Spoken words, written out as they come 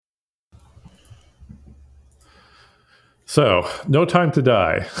So, No Time to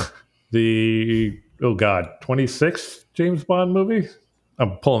Die, the 26th James Bond movie.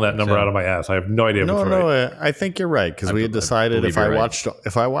 I'm pulling that number out of my ass. I have no idea if it's right. No, I think you're right because we had decided if I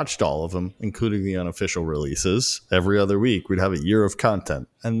watched all of them, including the unofficial releases, every other week we'd have a year of content,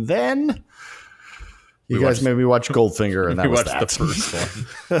 and then you guys made me watch Goldfinger, and that was the first one.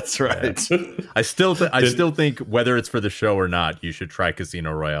 That's right. Yeah. I still think whether it's for the show or not, you should try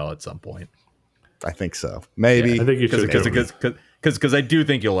Casino Royale at some point. I think so. Maybe. Yeah, I think you should because I do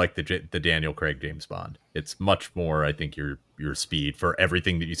think you'll like the Daniel Craig James Bond. It's much more, I think, your speed for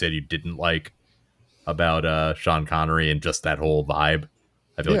everything that you said you didn't like about Sean Connery and just that whole vibe.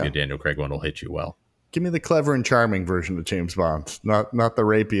 I feel like the Daniel Craig one will hit you well. Give me the clever and charming version of James Bond, not the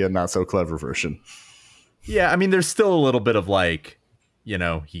rapey and not so clever version. Yeah, I mean, there's still a little bit of like,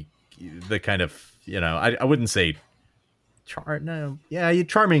 the kind of, I wouldn't say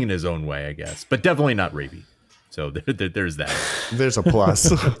charming in his own way, I guess, but definitely not rapey. So there's that. There's a plus.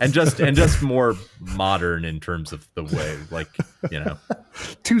 and just more modern in terms of the way, like,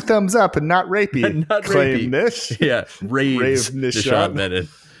 2 thumbs up and not rapey. And not Claim rapey. Nish. Yeah, rave Nishan. Bennett.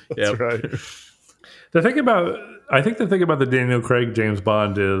 That's right. The thing about the Daniel Craig James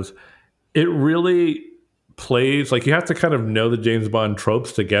Bond is it really plays, like, you have to kind of know the James Bond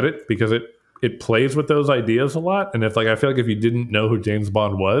tropes to get it, because it plays with those ideas a lot. And I feel like if you didn't know who James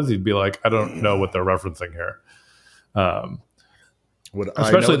Bond was, you'd be like, I don't know what they're referencing here. Would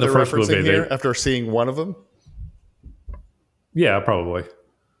especially I know in the first movie here after seeing one of them? Yeah, probably.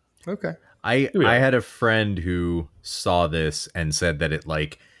 Okay. I had a friend who saw this and said that it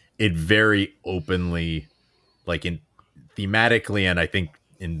very openly, like, in thematically, and I think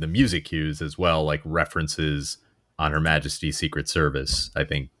in the music cues as well, like, references on Her Majesty's Secret Service, I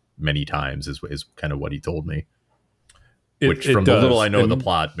think many times is kind of what he told me. Which from the little I know of the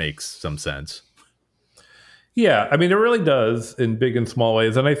plot makes some sense. Yeah, I mean, it really does in big and small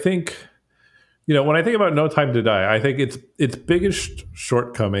ways. And I think, when I think about No Time to Die, I think its biggest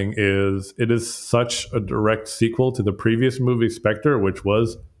shortcoming is it is such a direct sequel to the previous movie Spectre, which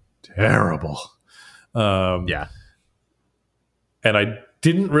was terrible. Yeah. And I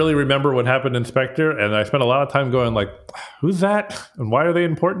didn't really remember what happened in Spectre, and I spent a lot of time going like, who's that? And why are they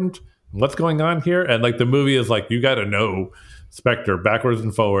important? What's going on here? And like, the movie is like, you got to know Spectre backwards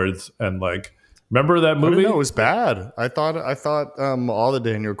and forwards, and like, remember that movie? I didn't know it was bad. I thought all the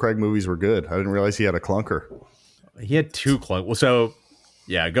Daniel Craig movies were good. I didn't realize he had a clunker. He had 2 clunkers. Well, so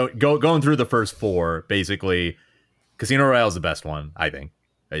yeah, going through the first 4, basically, Casino Royale is the best one. I think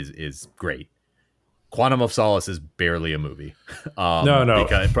is great. Quantum of Solace is barely a movie. No. I'm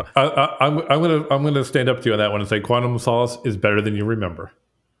gonna stand up to you on that one and say Quantum of Solace is better than you remember.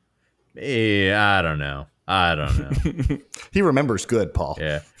 I don't know. He remembers good, Paul.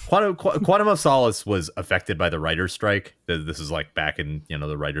 Yeah. Quantum of Solace was affected by the writer's strike. This is like back in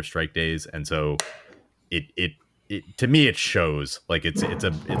the writer's strike days, and so it to me it shows like it's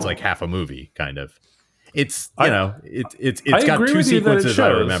like half a movie kind of. It's it's got 2 sequences I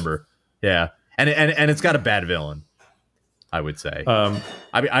remember. Yeah. And it's got a bad villain, I would say. I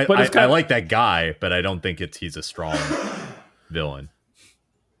mean, I like that guy, but I don't think he's a strong villain.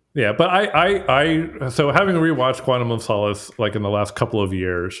 Yeah, but so having rewatched Quantum of Solace like in the last couple of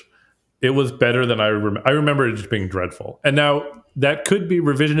years, it was better than I remember. I remember it just being dreadful. And now that could be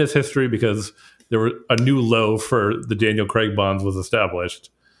revisionist history because there were a new low for the Daniel Craig Bonds was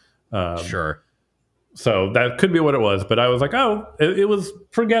established. Sure. So that could be what it was. But I was like, it was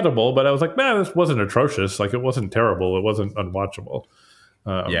forgettable. But I was like, man, this wasn't atrocious. Like, it wasn't terrible. It wasn't unwatchable.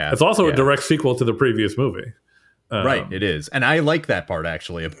 It's also a direct sequel to the previous movie. Right, it is. And I like that part,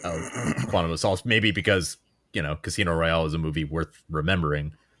 actually, of Quantum of Solace. Maybe because, Casino Royale is a movie worth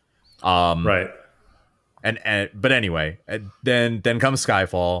remembering. Right. But anyway, then comes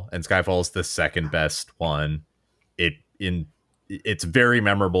Skyfall, and Skyfall is the second best one. It's very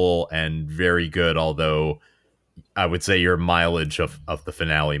memorable and very good, although I would say your mileage of the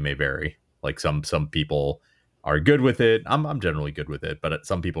finale may vary. Like some people are good with it. I'm generally good with it, but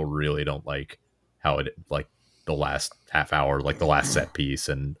some people really don't like how it, like, the last half hour, like the last set piece,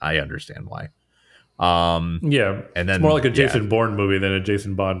 and I understand why. Yeah, and then it's more like a Jason Bourne movie than a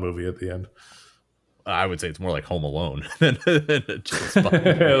Jason Bond movie at the end. I would say it's more like Home Alone than a Jason Bond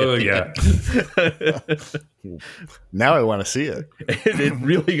movie. Yeah. Now I want to see it. It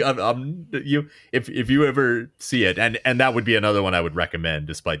really, if you ever see it, and that would be another one I would recommend,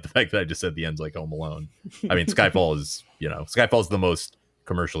 despite the fact that I just said the end's like Home Alone. I mean, Skyfall is the most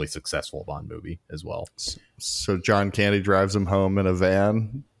commercially successful Bond movie as well. So John Candy drives him home in a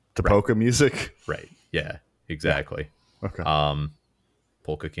van to polka music. Right. Yeah. Exactly. Yeah. Okay.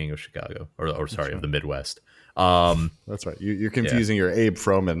 Polka King of Chicago, or sorry, of the Midwest. That's right. You're confusing your Abe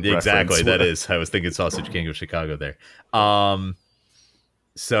Froman. Exactly. That is. I was thinking Sausage King of Chicago there.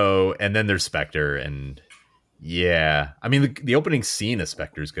 So, and then there's Spectre, and yeah, I mean the opening scene of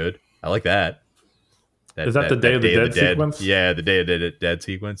Spectre is good. I like that. Is that the Day of the Dead sequence? Yeah, the Day of the Dead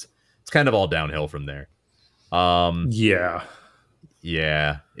sequence. It's kind of all downhill from there. Yeah.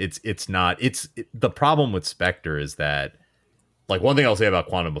 It's not. The problem with Spectre is that, like, one thing I'll say about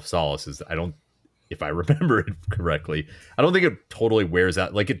Quantum of Solace is if I remember it correctly, I don't think it totally wears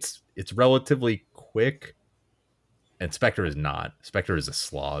out. Like, it's relatively quick, and Spectre is not. Spectre is a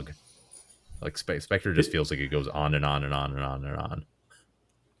slog. Like, Spectre just feels like it goes on and on and on and on and on.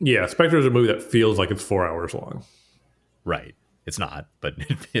 Yeah, Spectre is a movie that feels like it's 4 hours long. Right. It's not, but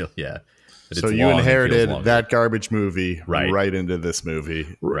it feels, yeah. But so you inherited that garbage movie right into this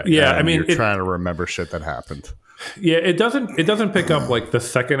movie. Right. Yeah, I mean, you're trying to remember shit that happened. Yeah, it doesn't pick up like the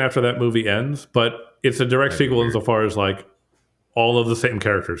second after that movie ends, but it's a direct sequel insofar as like all of the same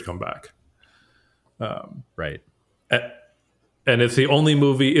characters come back. Right. And it's the only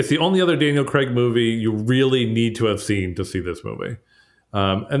movie. It's the only other Daniel Craig movie you really need to have seen to see this movie.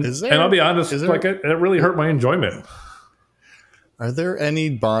 And I'll be honest, like it really hurt my enjoyment. Are there any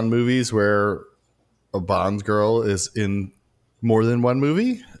Bond movies where a Bond girl is in more than one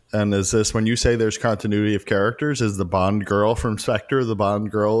movie? And is this, when you say there's continuity of characters, is the Bond girl from Spectre the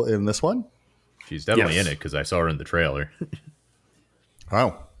Bond girl in this one? She's definitely in it because I saw her in the trailer.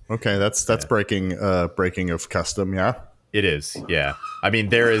 Wow. Okay, that's breaking of custom. Yeah, it is. Yeah, I mean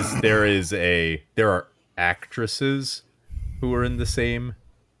there are actresses who are in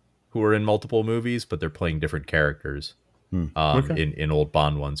multiple movies, but they're playing different characters in old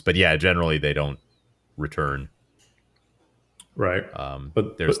Bond ones. But yeah, generally they don't return. Right.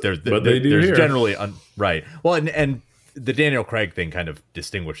 But there's generally right. Well, and the Daniel Craig thing kind of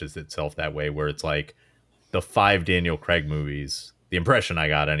distinguishes itself that way, where it's like the 5 Daniel Craig movies. The impression I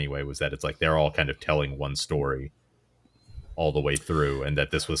got anyway was that it's like they're all kind of telling one story all the way through, and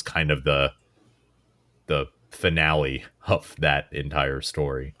that this was kind of the finale of that entire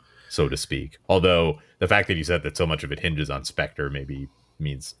story, so to speak. Although the fact that you said that so much of it hinges on Spectre maybe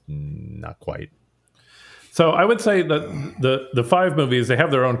means not quite. So I would say that the 5 movies, they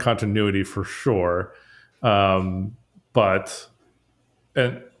have their own continuity for sure, but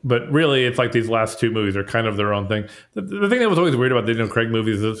really it's like these last 2 movies are kind of their own thing. The thing that was always weird about the Daniel Craig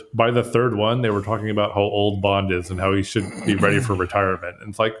movies is by the 3rd one they were talking about how old Bond is and how he should be ready for retirement. And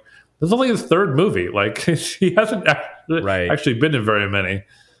it's like, this is only his 3rd movie. Like, he hasn't actually been in very many.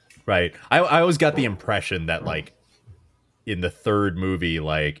 Right. I always got the impression that, like, in the 3rd movie,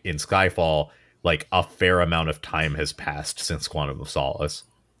 like in Skyfall, like a fair amount of time has passed since Quantum of Solace.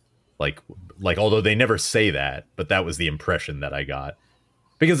 Like although they never say that, but that was the impression that I got.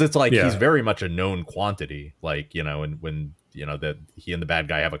 Because it's like he's very much a known quantity. Like, you know, and when, you know, that he and the bad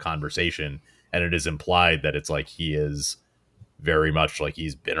guy have a conversation and it is implied that it's like he is very much like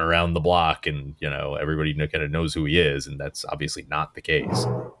he's been around the block and, you know, everybody kind of knows who he is. And that's obviously not the case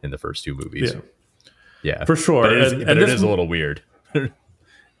in the first 2 movies. Yeah, for sure. But it is a little weird.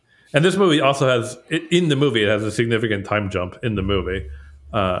 And this movie also has, in the movie, it has a significant time jump in the movie.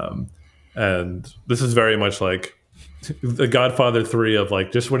 And this is very much like the Godfather 3 of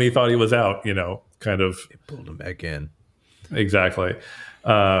like, just when he thought he was out, you know, kind of. It pulled him back in. Exactly.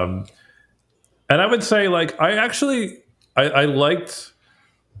 And I would say, like, I liked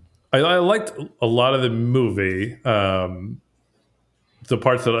a lot of the movie, the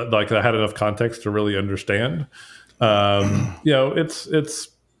parts that like I had enough context to really understand. You know, it's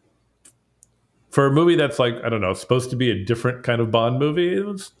for a movie that's like, I don't know, supposed to be a different kind of Bond movie. It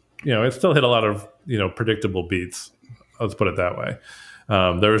was, you know, it still hit a lot of, you know, predictable beats. Let's put it that way.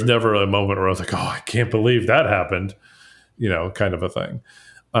 There was never a moment where I was like, oh, I can't believe that happened, you know, kind of a thing.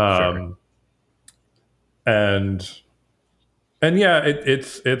 Sure. And yeah,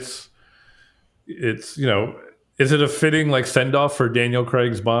 it's you know, is it a fitting like send off for Daniel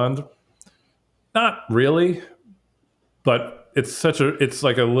Craig's Bond? Not really, but it's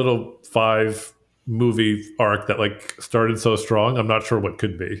like a little 5 movie arc that like started so strong. I'm not sure what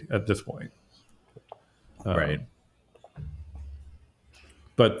could be at this point. Right.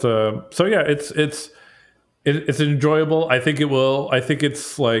 But so yeah, it's enjoyable. I think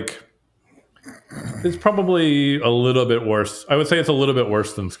it's like, it's probably a little bit worse. I would say it's a little bit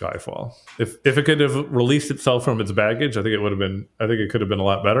worse than Skyfall. If it could have released itself from its baggage, I think it could have been a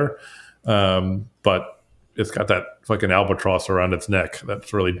lot better. But it's got that fucking albatross around its neck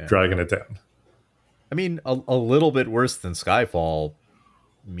that's really dragging it down. I mean, a little bit worse than Skyfall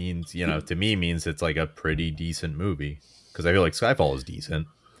means, you know, to me means it's like a pretty decent movie. because I feel like Skyfall is decent.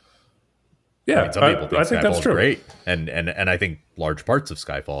 Yeah, I mean, some people think I think Skyfall that's is true. great, and I think large parts of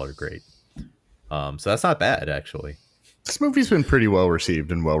Skyfall are great. So that's not bad, actually. This movie's been pretty well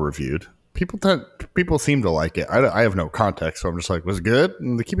received and well reviewed. People seem to like it. I have no context, so I'm just like, was it good?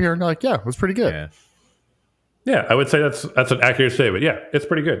 And they keep hearing like, yeah, it was pretty good. Yeah, I would say that's an accurate statement. Yeah, it's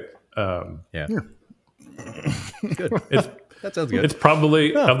pretty good. Yeah. Good. That sounds good. It's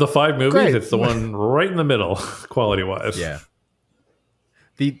probably of the 5 movies, great. It's the one right in the middle, quality wise. Yeah.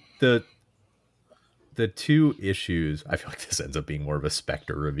 The 2 issues, I feel like this ends up being more of a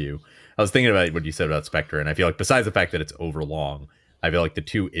Spectre review. I was thinking about what you said about Spectre, and I feel like besides the fact that it's overlong, I feel like the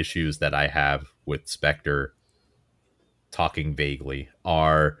 2 issues that I have with Spectre, talking vaguely,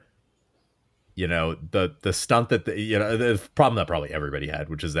 are, the stunt that the problem that probably everybody had,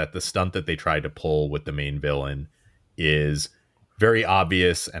 which is that the stunt that they tried to pull with the main villain is very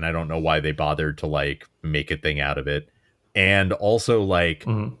obvious, and I don't know why they bothered to like make a thing out of it. And also like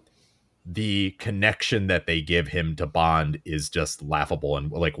the connection that they give him to Bond is just laughable,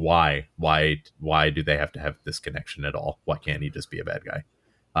 and like why do they have to have this connection at all? Why can't he just be a bad guy?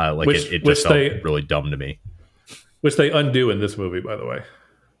 It just felt really dumb to me. Which they undo in this movie, by the way.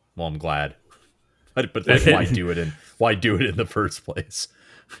 Well, I'm glad. But like, why do it in the first place?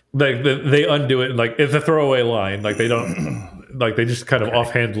 They undo it, like it's a throwaway line. Like they don't, like they just kind of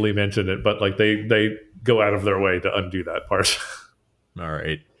offhandedly mention it, but like they go out of their way to undo that part. All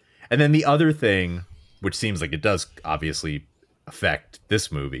right. And then the other thing, which seems like it does obviously affect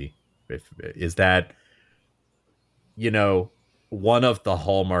this movie, is that, one of the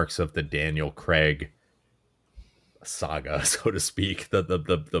hallmarks of the Daniel Craig saga, so to speak,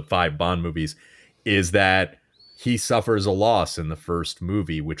 the 5 Bond movies, is that he suffers a loss in the first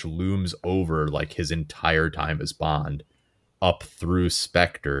movie, which looms over like his entire time as Bond up through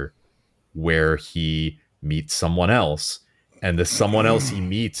Spectre, where he meets someone else. And the someone else he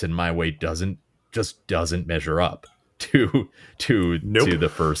meets, in my way, doesn't measure up to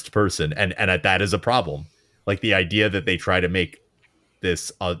the first person, and that is a problem. Like the idea that they try to make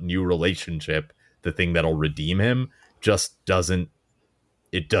this new relationship the thing that'll redeem him just doesn't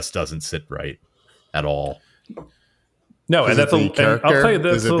sit right at all. No, and that's and I'll tell you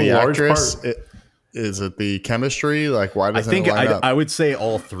that's a large part. Is it the chemistry? Like, why doesn't it line up? I would say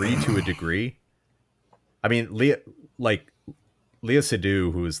all 3 to a degree. I mean, Léa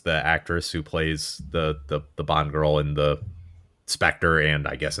Seydoux, who's the actress who plays the Bond girl in the Spectre, and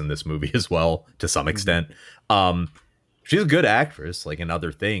I guess in this movie as well, to some extent. She's a good actress, like in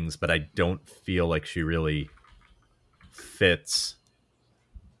other things, but I don't feel like she really fits.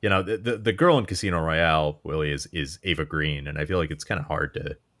 The girl in Casino Royale, Willie, is Ava Green, and I feel like it's kind of hard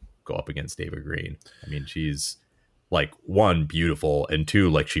to go up against Ava Green. I mean, she's like, 1, beautiful, and 2,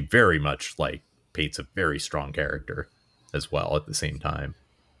 like she very much like paints a very strong character as well at the same time.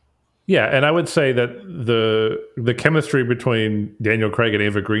 Yeah, and I would say that the chemistry between Daniel Craig and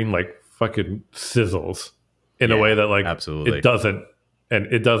Ava Green like fucking sizzles in a way that like absolutely it doesn't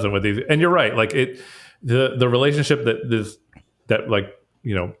with these. And you're right, like the relationship that like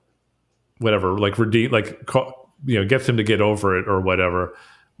whatever, like redeem, like gets him to get over it or whatever.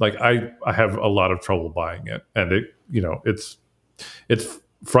 Like I have a lot of trouble buying it, and it's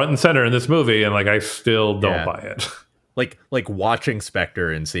front and center in this movie, and like I still don't buy it. Like watching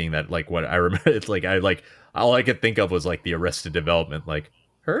Spectre and seeing that, like what I remember, it's like all I could think of was like the Arrested Development, like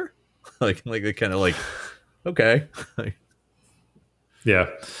her, like the kind of like, okay. Yeah.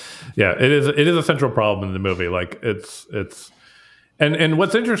 It is a central problem in the movie. Like it's and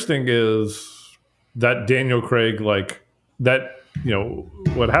what's interesting is that Daniel Craig, like that,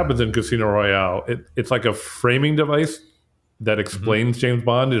 what happens in Casino Royale, it's like a framing device that explains James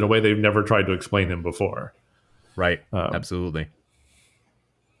Bond in a way they've never tried to explain him before. Right. Absolutely.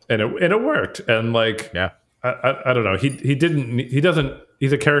 And it worked. And like, yeah, I don't know.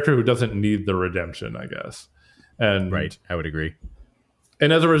 He's a character who doesn't need the redemption, I guess. And right. I would agree.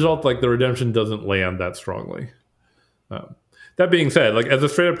 And as a result, like the redemption doesn't land that strongly. That being said, like as a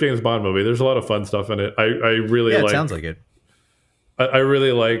straight up James Bond movie, there's a lot of fun stuff in it. I really like. It sounds like it. I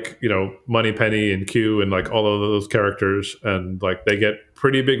really like, Moneypenny and Q and like all of those characters, and like they get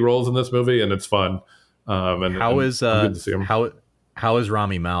pretty big roles in this movie, and it's fun. And how is good to see him. How is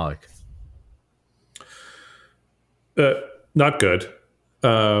Rami Malek? Not good.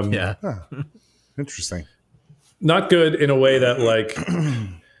 Yeah. Interesting. Not good in a way that like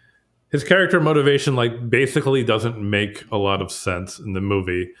his character motivation like basically doesn't make a lot of sense in the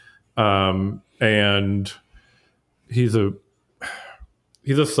movie, and he's a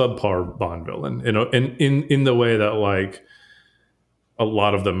subpar Bond villain, in the way that like a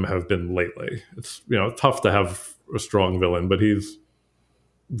lot of them have been lately. It's tough to have a strong villain, but he's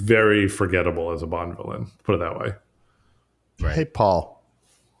very forgettable as a Bond villain. Put it that way. Right. Hey, Paul,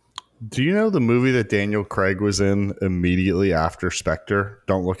 do you know the movie that Daniel Craig was in immediately after Spectre?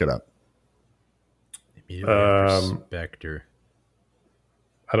 Don't look it up. Immediately after Spectre.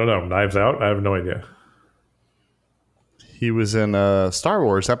 I don't know. Knives Out? I have no idea. He was in Star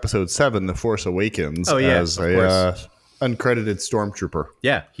Wars Episode 7, The Force Awakens, as a uncredited stormtrooper.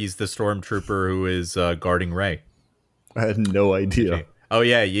 Yeah, he's the stormtrooper who is guarding Rey. I had no idea. Oh,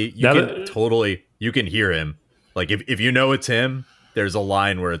 yeah, you can hear him. Like, if you know it's him, there's a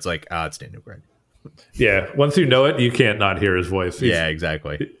line where it's like, it's Daniel Craig. Yeah, once you know it, you can't not hear his voice. Yeah,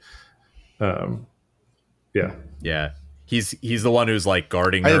 exactly. Yeah. He's the one who's like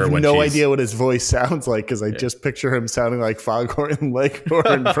guarding her. I have no idea what his voice sounds like because I just picture him sounding like Foghorn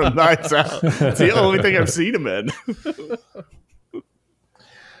Leghorn from Knives Out. It's the only thing I've seen him in.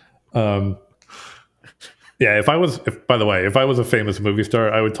 Yeah, if I was a famous movie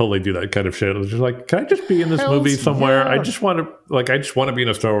star, I would totally do that kind of shit. I was just like, can I just be in this movie somewhere? Yeah. I just want to be in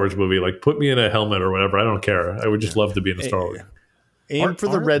a Star Wars movie. Like, put me in a helmet or whatever. I don't care. I would just love to be in a Star Wars. Aim for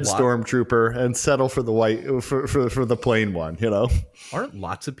the red stormtrooper and settle for the white for the plain one. You know, aren't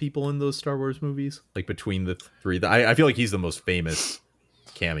lots of people in those Star Wars movies? Like between the three, I feel like he's the most famous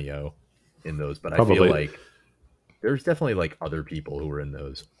cameo in those. But probably. I feel like there's definitely like other people who were in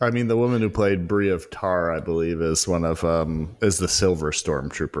those. I mean, the woman who played Brie of Tar, I believe, is one of is the Silver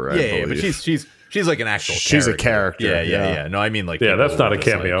Stormtrooper. Yeah, but she's like an actual. She's a character. Yeah. No, I mean like that's not a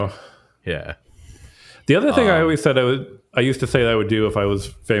cameo. Yeah. The other thing I always said I used to say that I would do if I was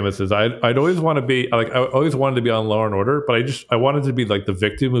famous is I'd always want to be like I always wanted to be on Law and Order, but I wanted to be like the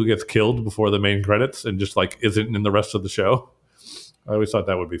victim who gets killed before the main credits and just like isn't in the rest of the show. I always thought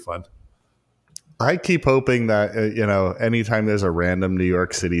that would be fun. I keep hoping that anytime there's a random New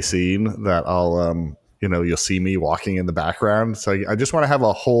York City scene that I'll you'll see me walking in the background. So I just want to have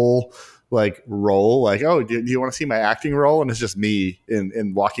a whole like role, like, oh, do you want to see my acting role? And it's just me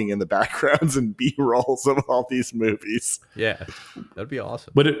in walking in the backgrounds and B rolls of all these movies. Yeah, that'd be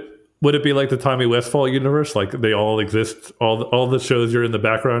awesome. Would it be like the Tommy Westphall universe? Like they all exist, all the shows you're in the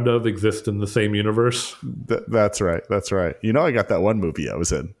background of exist in the same universe? That's right. That's right. I got that one movie I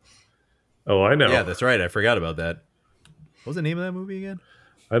was in. Oh, I know. Yeah, that's right. I forgot about that. What was the name of that movie again?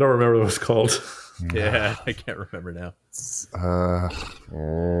 I don't remember what it was called. Yeah, I can't remember now.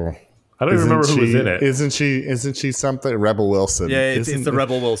 I don't even remember who was in it. Isn't she something? Rebel Wilson. Yeah, it's the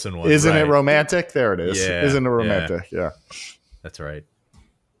Rebel Wilson one. Isn't it romantic? There it is. Yeah, isn't it romantic? Yeah. That's right.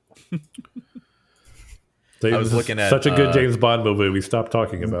 I was looking at such a good James Bond movie. We stopped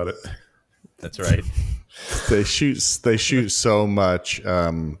talking about it. That's right. They shoot so much.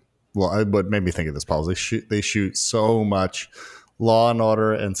 What made me think of this, Paul? They shoot so much Law and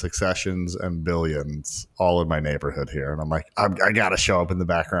Order and Successions and Billions all in my neighborhood here, and I'm like, I gotta show up in the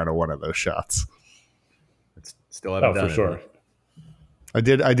background of one of those shots. Still haven't done for sure. I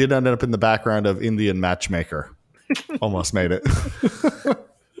did end up in the background of Indian Matchmaker. Almost made it.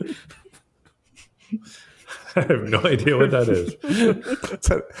 I have no idea what that is. It's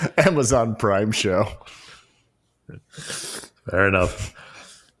an Amazon Prime show. Fair enough.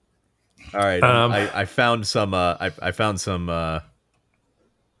 All right, I found some. I found some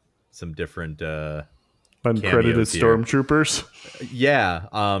different uncredited stormtroopers.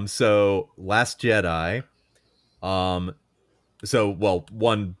 Yeah. So Last Jedi. One.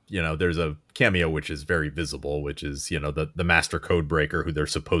 There's a cameo which is very visible, which is the master code breaker who they're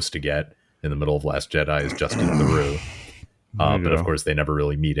supposed to get in the middle of Last Jedi is Justin Theroux. But of course they never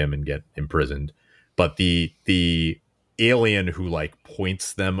really meet him and get imprisoned. But the alien who like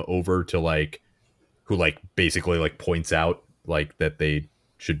points them over to who basically points out that they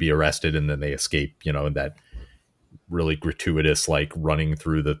should be arrested and then they escape, in that really gratuitous running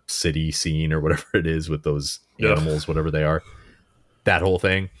through the city scene or whatever it is with those animals, whatever they are. That whole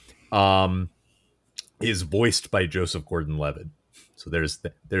thing is voiced by Joseph Gordon-Levitt. So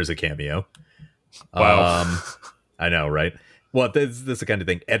there's a cameo. Wow. I know, right? Well, this is the kind of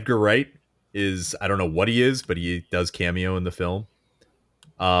thing. Edgar Wright is, I don't know what he is, but he does cameo in the film.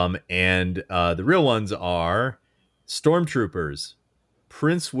 And the real ones are Stormtroopers,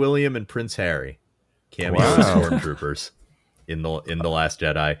 Prince William and Prince Harry, cameo as Stormtroopers in the Last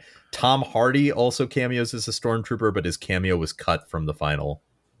Jedi. Tom Hardy also cameos as a Stormtrooper, but his cameo was cut from the final.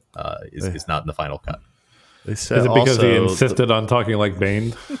 Is not in the final cut. Is it because he insisted on talking like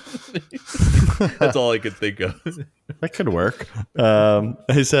Bane? That's all I could think of. That could work.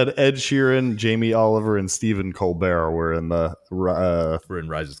 He said Ed Sheeran, Jamie Oliver, and Stephen Colbert were in the. We're in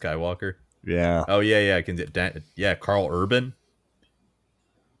Rise of Skywalker. Yeah. Oh yeah. I can. Yeah, Carl Urban.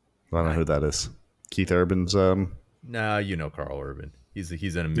 I don't know who that is. Keith Urban's Nah, you know Carl Urban. He's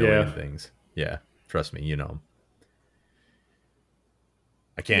in a million things. Yeah, trust me, you know him.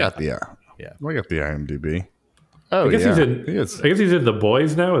 I can't. I got the IMDb. Oh, I guess he's in The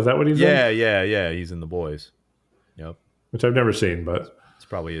Boys now. Is that what he's in? Yeah. He's in The Boys. Yep. Which I've never seen, but it's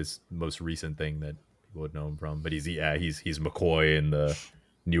probably his most recent thing that people would know him from. But he's McCoy in the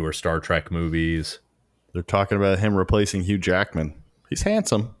newer Star Trek movies. They're talking about him replacing Hugh Jackman. He's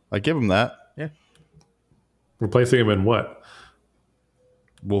handsome. I give him that. Yeah. Replacing him in what?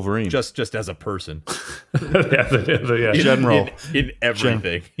 Wolverine. Just as a person. Yeah. General. In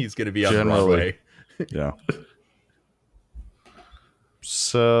everything. He's going to be on Broadway. Yeah.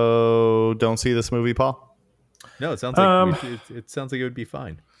 So, don't see this movie, Paul? No, it sounds like it sounds like it would be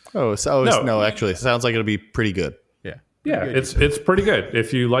fine. No, actually, it sounds like it'll be pretty good. Yeah. Yeah, it's pretty good.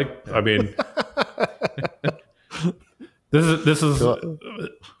 If you like, I mean, this is what's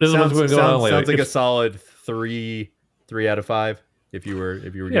going on lately. Sounds like a solid 3 out of 5. If you were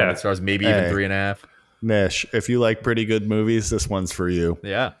giving it stars, maybe even 3.5. Nish, if you like pretty good movies, this one's for you.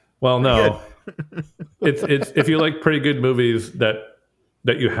 Yeah. Well, no, it's if you like pretty good movies that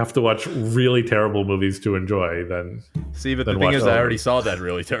you have to watch really terrible movies to enjoy, then see. But the thing is, I already saw that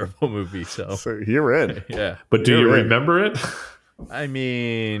really terrible movie, so you're in. Yeah. But do you remember it? I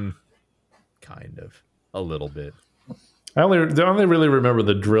mean, kind of, a little bit. I only really remember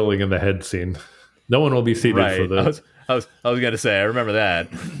the drilling in the head scene. No one will be seated for the. I was gonna say I remember that.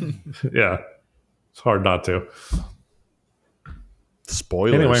 Yeah, it's hard not to.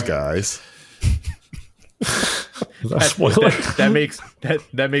 Spoilers, guys. That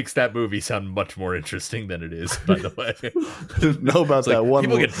makes that movie sound much more interesting than it is. By the way, I didn't know about that one.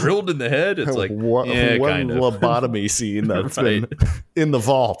 People get drilled in the head. It's like one kind of lobotomy scene that's been in the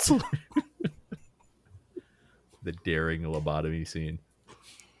vault. The daring lobotomy scene.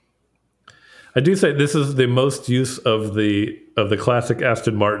 I do say this is the most use of the classic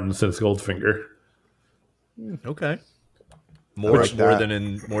Aston Martin since Goldfinger. Okay. More than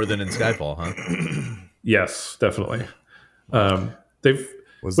in Skyfall, huh? Yes, definitely. They've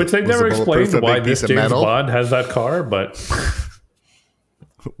never explained why this James Bond has that car, but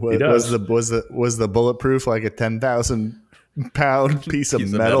was the bulletproof like a 10,000-pound piece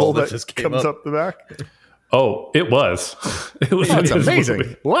of metal that just comes up the back? Oh, it was. It was. That's amazing.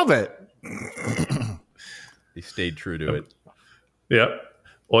 Movie. Love it. They stayed true to it. Yep.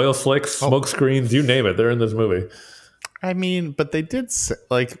 Oil slicks, smoke screens, you name it. They're in this movie. I mean, but they did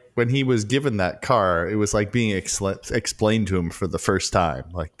like when he was given that car, it was like being explained to him for the first time.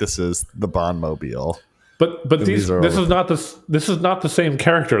 Like, this is the Bondmobile. But this is not the same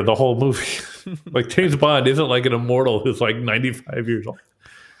character the whole movie. Like, James Bond isn't like an immortal who's like 95 years old.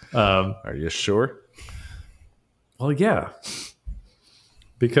 Are you sure? Well, yeah.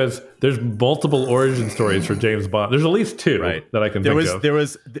 Because there's multiple origin stories for James Bond. There's at least 2 that I can think of.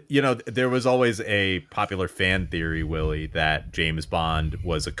 There was always a popular fan theory, Willie, that James Bond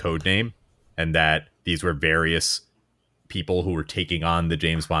was a code name, and that these were various people who were taking on the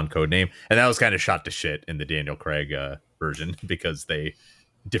James Bond code name, and that was kind of shot to shit in the Daniel Craig version because they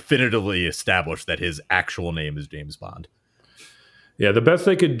definitively established that his actual name is James Bond. Yeah, the best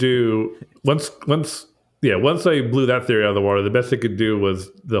they could do once they blew that theory out of the water, the best they could do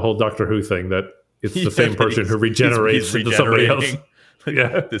was the whole Doctor Who thing that it's the same person who regenerates into somebody else.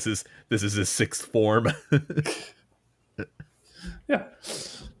 Yeah, this is his 6th form. Yeah,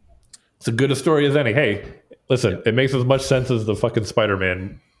 it's as good a story as any. Hey, listen, it makes as much sense as the fucking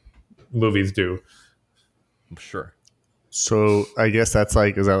Spider-Man movies do. I'm sure. So I guess is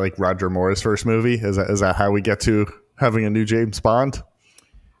that like Roger Moore's first movie? Is that how we get to having a new James Bond?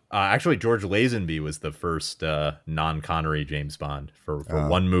 Actually, George Lazenby was the first non-Connery James Bond for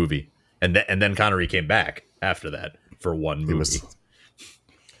one movie, and then Connery came back after that for one movie.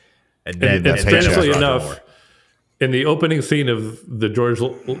 Strangely enough, in the opening scene of the George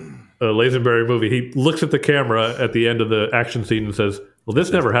Lazenby movie, he looks at the camera at the end of the action scene and says, "Well,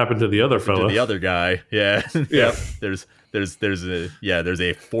 this never happened to the other fella, to the other guy." Yeah, yeah. There's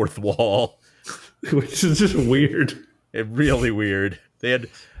a fourth wall, which is just weird. Really weird. I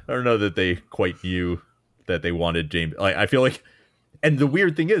don't know that they quite knew that they wanted James. Like, I feel like, and the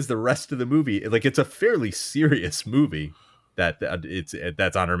weird thing is, the rest of the movie, like, it's a fairly serious movie that's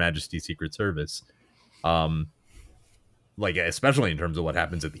on Her Majesty's Secret Service, like especially in terms of what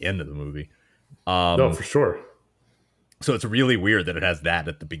happens at the end of the movie. No, for sure. So it's really weird that it has that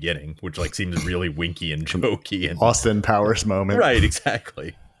at the beginning, which like seems really winky and jokey and Austin Powers moment. Right,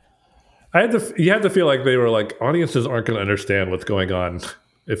 exactly. You had to feel like they were like, audiences aren't going to understand what's going on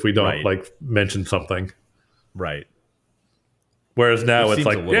if we don't like mention something. Right. Whereas now it's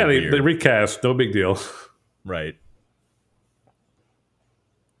like, yeah, they recast, no big deal. Right.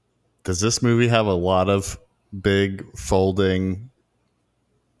 does this movie have a lot of big folding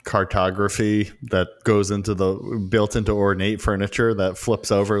cartography that goes into built into ornate furniture that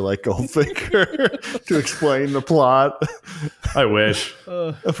flips over like Goldfinger to explain the plot? I wish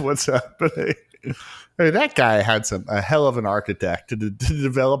of what's happening. I mean, that guy had a hell of an architect to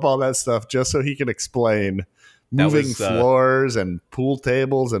develop all that stuff just so he could explain moving floors and pool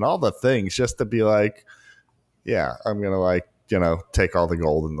tables and all the things, just to be like, yeah, I'm gonna take all the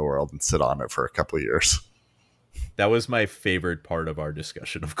gold in the world and sit on it for a couple of years. That was my favorite part of our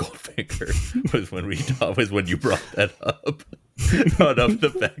discussion of Goldfinger was when you brought that up. Brought up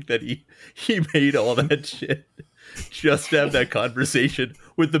the fact that he made all that shit just to have that conversation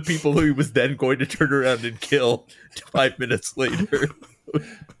with the people who he was then going to turn around and kill 5 minutes later.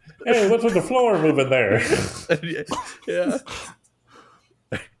 Hey, what's with the floor moving there? Yeah.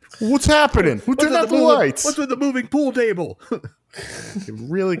 What's happening? Who turned out the lights? What's with the moving pool table? You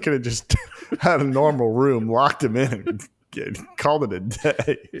really could have just had a normal room, locked him in, and called it a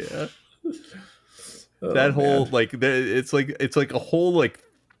day. Yeah. That whole it's like a whole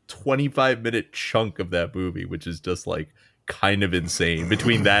 25-minute chunk of that movie, which is just kind of insane.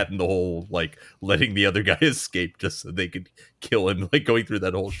 Between that and the whole letting the other guy escape just so they could kill him, going through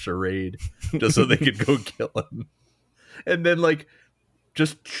that whole charade just so they could go kill him, and then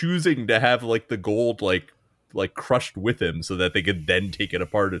just choosing to have the gold crushed with him so that they could then take it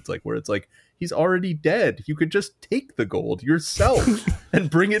apart. It's he's already dead. You could just take the gold yourself and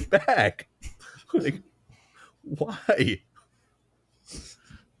bring it back. Why?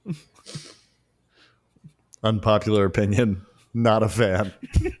 Unpopular opinion. Not a fan.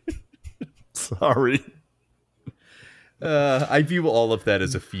 Sorry. I view all of that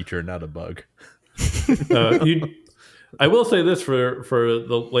as a feature, not a bug. I will say this for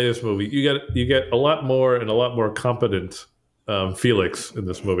the latest movie, you get a lot more competent Felix in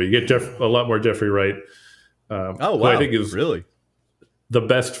this movie. You get a lot more Jeffrey Wright. Oh wow! I think is really the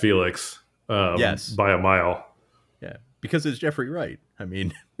best Felix. Yes, by a mile. Yeah, because it's Jeffrey Wright. I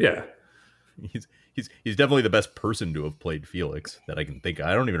mean, yeah, he's definitely the best person to have played Felix that I can think of.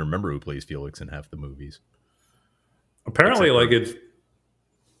 I don't even remember who plays Felix in half the movies. Apparently, it's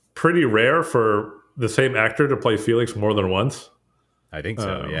pretty rare for the same actor to play Felix more than once. I think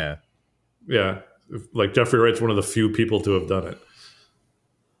so. Yeah. Jeffrey Wright's one of the few people to have done it.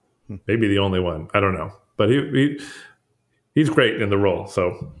 Maybe the only one. I don't know, but he's great in the role.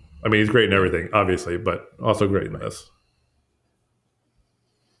 So I mean, he's great in everything, obviously, but also great in this.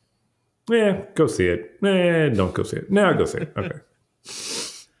 Yeah, go see it. Don't go see it. No, go see it. Okay.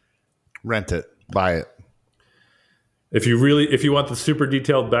 Rent it. Buy it. If you want the super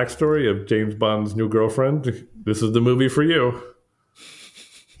detailed backstory of James Bond's new girlfriend, this is the movie for you.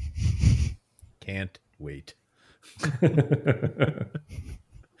 Can't wait. The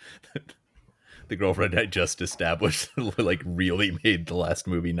girlfriend I just established really made the last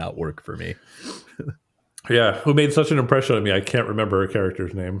movie not work for me. Yeah, who made such an impression on me, I can't remember her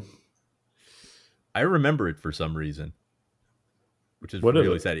character's name. I remember it for some reason, which is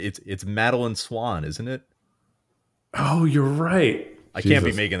really sad. It's Madeline Swan, isn't it? Oh, you're right. I can't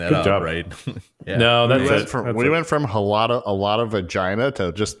be making that up, job. Right? Yeah. No, that's it. We went from a lot of vagina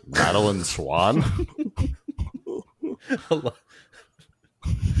to just Madeline Swan. A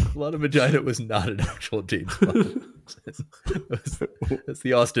lot of vagina was not an actual James Bond. That's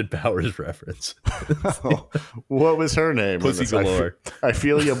the Austin Powers reference. What was her name? Pussy Galore. I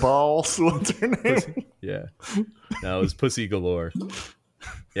feel your balls. What's her name? Yeah. No, it was Pussy Galore.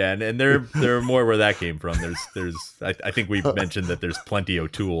 Yeah, and there are more where that came from. I think we mentioned that there's Plenty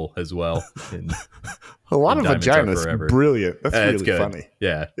O'Toole as well. A lot of vaginas. Brilliant. That's really good. funny.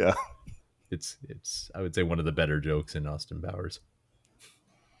 Yeah. Yeah. It's I would say one of the better jokes in Austin Powers.